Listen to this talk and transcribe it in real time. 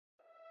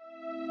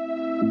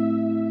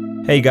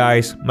Hey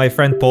guys, my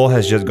friend Paul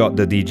has just got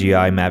the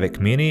DJI Mavic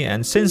Mini,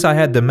 and since I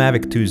had the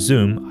Mavic 2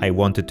 Zoom, I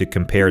wanted to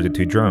compare the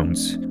two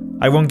drones.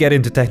 I won't get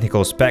into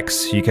technical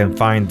specs, you can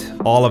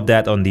find all of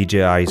that on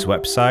DJI's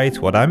website.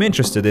 What I'm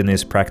interested in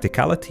is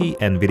practicality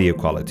and video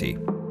quality.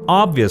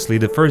 Obviously,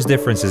 the first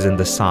difference is in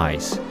the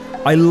size.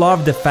 I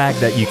love the fact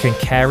that you can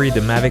carry the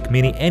Mavic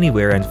Mini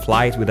anywhere and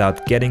fly it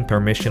without getting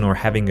permission or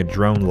having a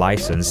drone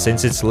license,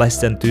 since it's less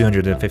than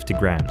 250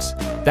 grams.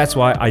 That's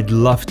why I'd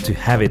love to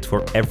have it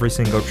for every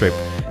single trip.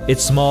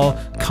 It's small,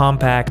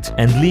 compact,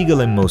 and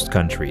legal in most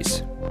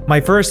countries.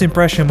 My first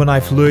impression when I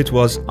flew it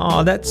was,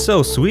 "Oh, that's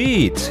so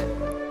sweet."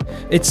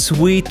 It's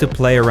sweet to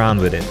play around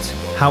with it.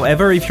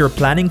 However, if you're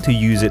planning to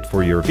use it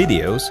for your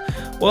videos,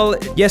 well,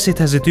 yes, it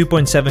has a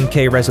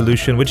 2.7K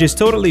resolution, which is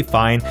totally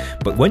fine,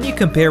 but when you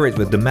compare it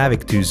with the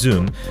Mavic 2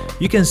 Zoom,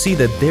 you can see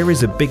that there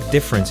is a big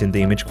difference in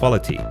the image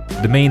quality.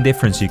 The main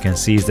difference you can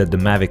see is that the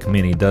Mavic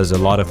Mini does a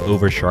lot of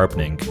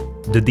over-sharpening.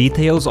 The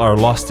details are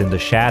lost in the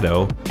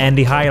shadow, and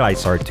the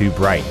highlights are too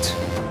bright.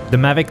 The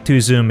Mavic 2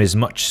 Zoom is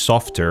much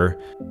softer,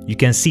 you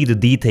can see the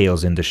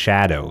details in the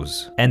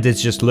shadows, and it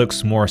just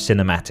looks more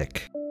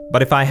cinematic.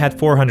 But if I had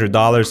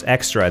 $400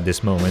 extra at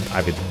this moment,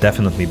 I would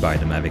definitely buy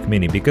the Mavic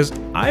Mini, because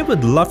I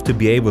would love to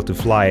be able to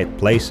fly at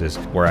places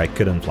where I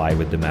couldn't fly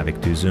with the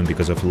Mavic 2 Zoom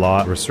because of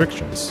law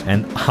restrictions.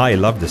 And I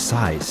love the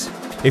size.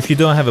 If you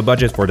don't have a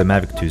budget for the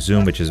Mavic 2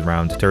 Zoom, which is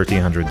around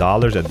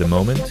 $1,300 at the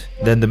moment,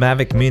 then the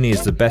Mavic Mini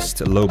is the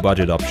best low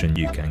budget option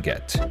you can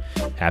get.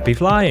 Happy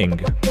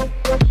flying!